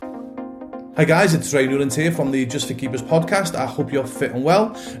Hi guys, it's Ray Newland here from the Just for Keepers podcast. I hope you're fit and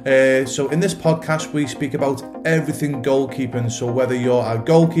well. So in this podcast we speak about everything goalkeeping. So whether you're a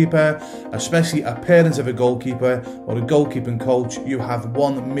goalkeeper, especially a parent of a goalkeeper or a goalkeeping coach, you have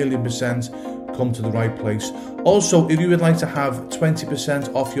 1,000,000% come to the right place. Also, if you would like to have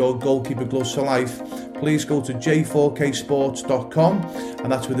 20% off your goalkeeper gloves for life, please go to j4ksports.com, and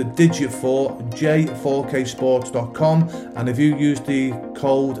that's with a digit 4, j4ksports.com, and if you use the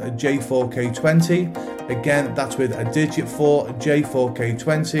code J4K20, again that's with a digit 4,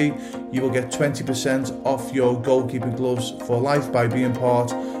 J4K20, you will get 20% off your goalkeeping gloves for life by being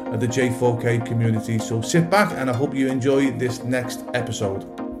part of the J4K community. So sit back and I hope you enjoy this next episode.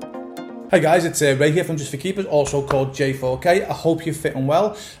 Hi guys, it's Ray here from Just for Keepers, also called J4K. I hope you're fit and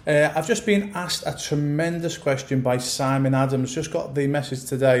well. I've just been asked a tremendous question by Simon Adams. Just got the message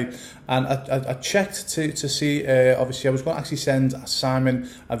today, and I checked to see. Obviously, I was going to actually send Simon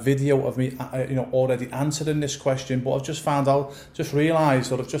a video of me, already answering this question. But I've just found out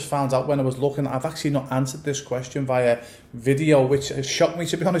when I was looking, I've actually not answered this question via video, which shocked me,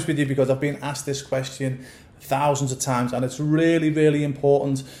 to be honest with you, because I've been asked this question thousands of times, and it's really, really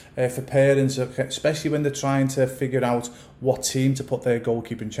important for parents, especially when they're trying to figure out what team to put their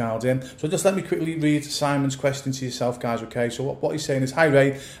goalkeeping child in. So just let me quickly read Simon's question to yourself, guys, okay? So what he's saying is, "Hi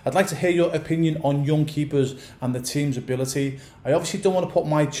Ray, I'd like to hear your opinion on young keepers and the team's ability. I obviously don't want to put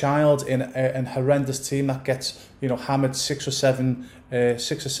my child in an horrendous team that gets, hammered six or seven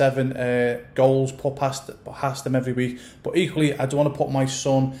goals put past them every week. But equally, I don't want to put my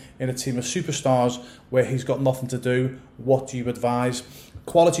son in a team of superstars where he's got nothing to do. What do you advise?"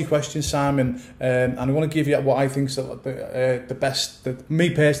 Quality question, Simon, and I want to give you what I think is the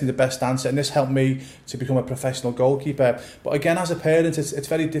best answer, and this helped me to become a professional goalkeeper. But again, as a parent, it's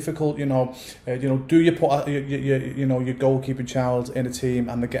very difficult. Do you put your goalkeeping child in a team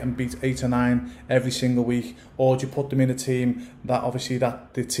and they're getting beat 8 or 9 every single week, or do you put them in a team that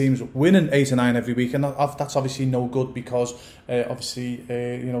the team's winning 8 or 9 every week, and that's obviously no good, because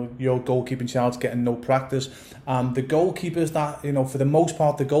your goalkeeping child's getting no practice. The goalkeepers that, for the most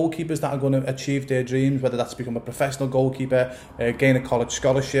part, the goalkeepers that are going to achieve their dreams, whether that's become a professional goalkeeper, gain a college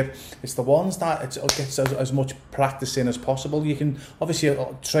scholarship, it's the ones that it gets as much practice in as possible. You can, obviously,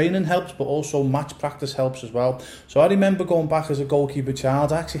 training helps, but also match practice helps as well. So I remember going back as a goalkeeper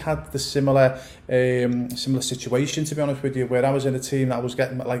child, I actually had the similar situation, to be honest with you, where I was in a team that was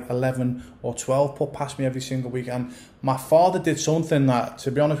getting like 11 or 12 put past me every single week, and my father did something that,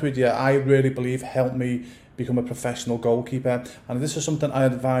 to be honest with you, I really believe helped me become a professional goalkeeper, and this is something I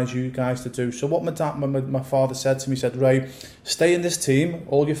advise you guys to do. So what my father said to me, said, "Ray, stay in this team,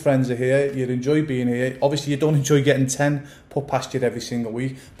 all your friends are here, you enjoy being here. Obviously you don't enjoy getting 10 put past you every single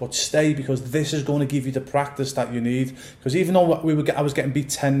week, but stay, because this is going to give you the practice that you need." Because even though I was getting beat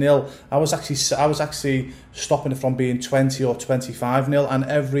 10-0, I was actually stopping it from being 20 or 25-0, and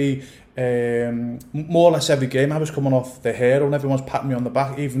more or less every game I was coming off the hero and everyone's patting me on the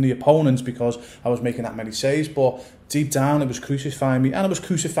back, even the opponents, because I was making that many saves. But deep down it was crucifying me, and it was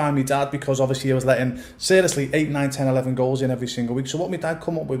crucifying my dad, because obviously I was letting seriously 8, 9, 10, 11 goals in every single week. So what my dad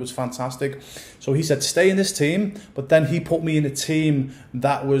come up with was fantastic. So he said, stay in this team, but then he put me in a team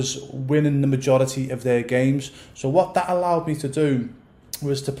that was winning the majority of their games. So what that allowed me to do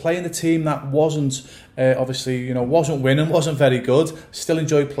was to play in a team that wasn't wasn't winning, wasn't very good. Still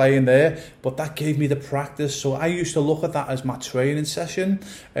enjoyed playing there, but that gave me the practice. So I used to look at that as my training session,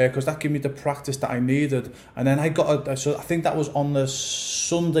 because that gave me the practice that I needed. And then so I think that was on the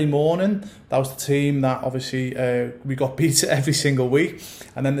Sunday morning. That was the team that obviously we got beat every single week.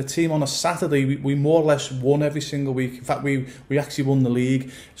 And then the team on a Saturday, we more or less won every single week. In fact, we actually won the league.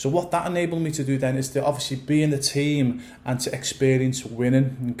 So what that enabled me to do then is to obviously be in the team and to experience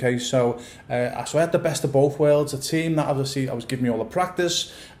winning. Okay, so I had the best of both worlds. A team that obviously I was giving me all the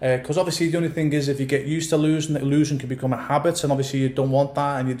practice, because obviously the only thing is, if you get used to losing can become a habit, and obviously you don't want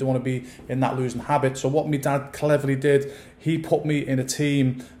that, and you don't want to be in that losing habit. So what my dad cleverly did, he put me in a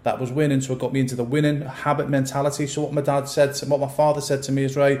team that was winning, so it got me into the winning habit mentality. So what my father said to me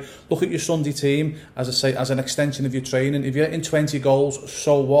is, "Ray, look at your Sunday team as an extension of your training. If you're in 20 goals,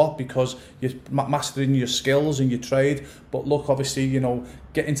 so what? Because you're mastering your skills and your trade. But look, obviously,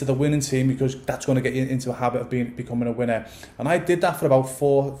 get into the winning team, because that's going to get you into a habit of becoming a winner." And I did that for about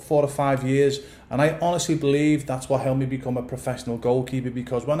 4 or 5 years, and I honestly believe that's what helped me become a professional goalkeeper.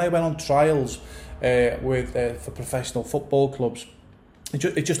 Because when I went on trials for professional football clubs,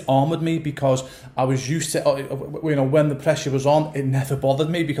 it just armoured me, because I was used to, you know, when the pressure was on, it never bothered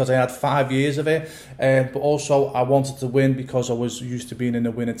me because I had 5 years of it. But also I wanted to win because I was used to being in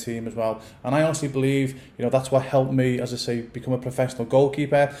a winning team as well. And I honestly believe, you know, that's what helped me, as I say, become a professional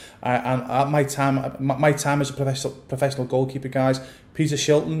goalkeeper. And at my time as a professional goalkeeper, guys, Peter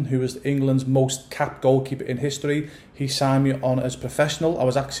Shilton, who was England's most capped goalkeeper in history, he signed me on as professional. I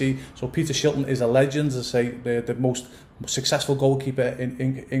was actually, so Peter Shilton is a legend, as I say, the most successful goalkeeper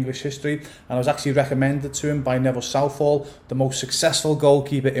in English history, and I was actually recommended to him by Neville Southall, the most successful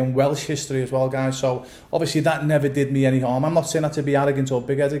goalkeeper in Welsh history as well, guys. So obviously that never did me any harm. I'm not saying that to be arrogant or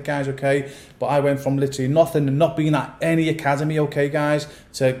big-headed, guys, okay, but I went from literally nothing and not being at any academy, okay, guys,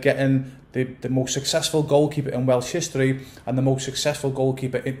 to getting the most successful goalkeeper in Welsh history and the most successful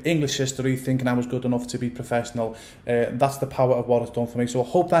goalkeeper in English history, thinking I was good enough to be professional. That's the power of what it's done for me. So I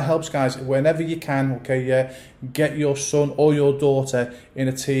hope that helps, guys. Whenever you can, okay, yeah, get your son or your daughter in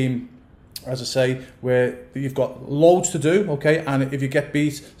a team, as I say, where you've got loads to do, okay, and if you get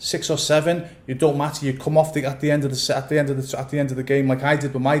beat 6 or 7, it don't matter. You come off at the end of the game, like I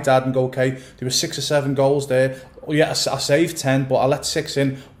did with my dad, and go, okay, there were 6 or 7 goals there. Oh yeah, I saved 10, but I let 6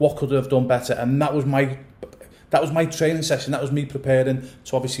 in. What could I have done better? And that was my training session. That was me preparing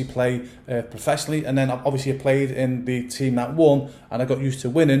to obviously play professionally. And then obviously I played in the team that won, and I got used to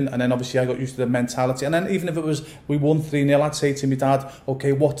winning. And then obviously I got used to the mentality. And then even if it was, we won 3-0, I'd say to my dad,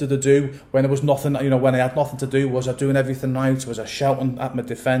 okay, what did I do when there was nothing, you know, when I had nothing to do? Was I doing everything right? Was I shouting at my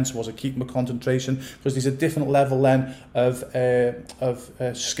defence? Was I keeping my concentration? Because there's a different level then of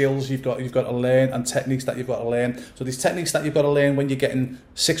skills you've got to learn, and techniques that you've got to learn. So these techniques that you've got to learn when you're getting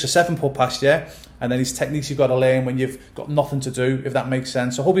 6 or 7 put past you, and then these techniques you've got to learn when you've got nothing to do, if that makes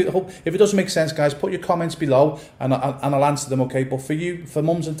sense. So hope if it doesn't make sense, guys, put your comments below and I'll answer them, okay? But for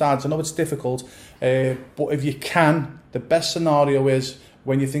mums and dads, I know it's difficult, but if you can, the best scenario is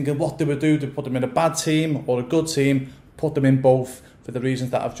when you're thinking, what do we do to put them in a bad team or a good team, put them in both, for the reasons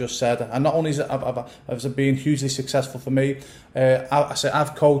that I've just said. And not only has it been hugely successful for me,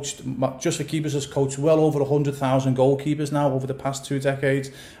 I've coached, just for keepers, has coached well over 100,000 goalkeepers now over the past 2 decades.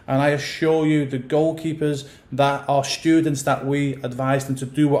 And I assure you, the goalkeepers that are students that we advise them to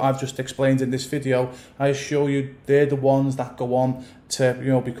do what I've just explained in this video, I assure you, they're the ones that go on to, you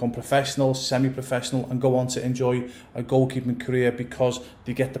know, become professional, semi-professional, and go on to enjoy a goalkeeping career, because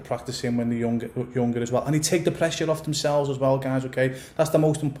they get the practice in when they're younger as well, and they take the pressure off themselves as well, guys, okay? That's the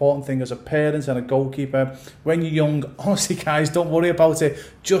most important thing as a parent and a goalkeeper. When you're young, honestly, guys, don't worry about it.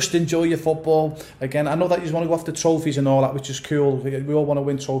 Just enjoy your football. Again, I know that you want to go after trophies and all that, which is cool. We all want to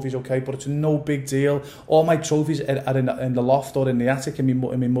win trophies, okay? But it's no big deal. All my trophies are in the loft or in the attic in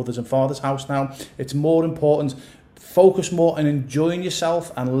my mother's and father's house now. It's more important. Focus more on enjoying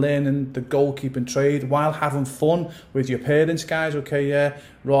yourself and learning the goalkeeping trade while having fun with your parents, guys, okay, yeah,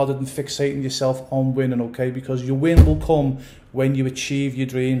 rather than fixating yourself on winning, okay, because your win will come when you achieve your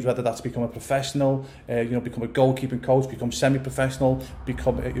dreams, whether that's become a professional, become a goalkeeping coach, become semi-professional,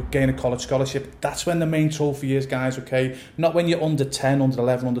 gain a college scholarship. That's when the main trophy is, guys, okay? Not when you're under 10, under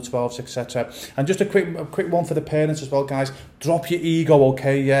 11, under 12, etc. And just a quick one for the parents as well, guys. Drop your ego,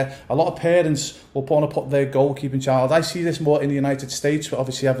 okay? Yeah, a lot of parents will want to put their goalkeeping child. I see this more in the United States, but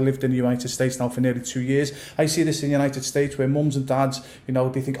obviously I've lived in the United States now for nearly 2 years. I see this in the United States where mums and dads, you know,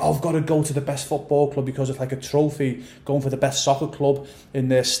 they think, oh, I've got to go to the best football club because it's like a trophy, going for the best soccer club in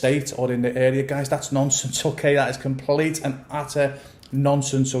their state or in the area. Guys, that's nonsense, okay? That is complete and utter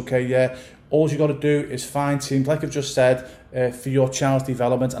nonsense, okay? Yeah, all you got to do is find teams, like I've just said, for your child's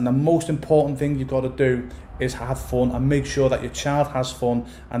development, and the most important thing you've got to do is have fun and make sure that your child has fun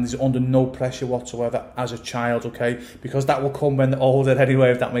and is under no pressure whatsoever as a child, okay? Because that will come when they're older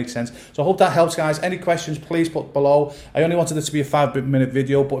anyway, if that makes sense. So I hope that helps, guys. Any questions, please put below. I only wanted this to be a 5-minute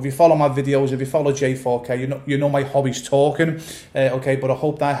video, but if you follow my videos, if you follow J4K, you know my hobby's talking, okay? But I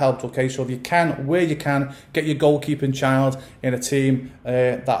hope that helped, okay? So if you can, where you can, get your goalkeeping child in a team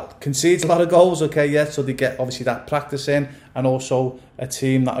that concedes a lot of goals, okay? Yeah, so they get obviously that practice in, and also a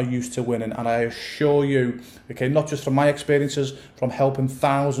team that are used to winning. And I assure you, okay, not just from my experiences, from helping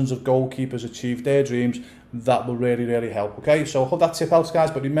thousands of goalkeepers achieve their dreams, that will really, really help, okay? So I hope that tip helps,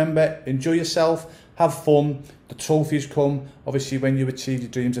 guys. But remember, enjoy yourself, have fun. The trophies come, obviously, when you achieve your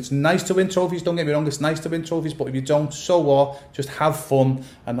dreams. It's nice to win trophies, don't get me wrong, it's nice to win trophies, but if you don't, so what? Just have fun,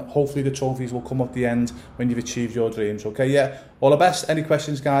 and hopefully the trophies will come at the end when you've achieved your dreams, okay? Yeah, all the best. Any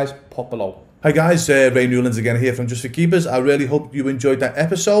questions, guys, pop below. Hi guys, Ray Newlands again here from Just for Keepers. I really hope you enjoyed that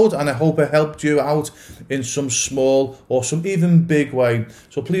episode and I hope it helped you out in some small or some even big way.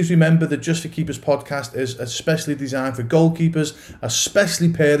 So please remember that Just for Keepers podcast is especially designed for goalkeepers,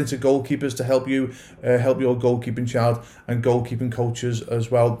 especially parents of goalkeepers, to help you help your goalkeeping child and goalkeeping coaches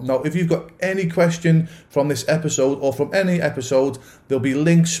as well. Now, if you've got any question from this episode or from any episode, there'll be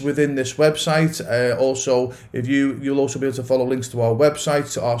links within this website. Also, you'll also be able to follow links to our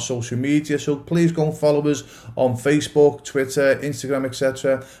website, to our social media. So please go and follow us on Facebook, Twitter, Instagram,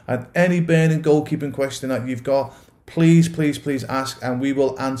 etc. And any burning goalkeeping question that you've got, please ask, and we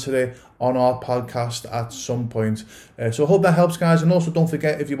will answer it on our podcast at some point. So I hope that helps, guys. And also don't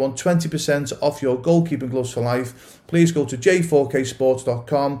forget, if you want 20% off your goalkeeping gloves for life, please go to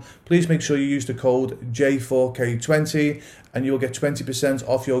j4ksports.com. Please make sure you use the code J4K20 and you'll get 20%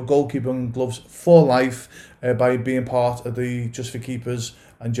 off your goalkeeping gloves for life by being part of the Just for Keepers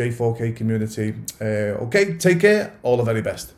and J4K community. Okay, take care. All the very best.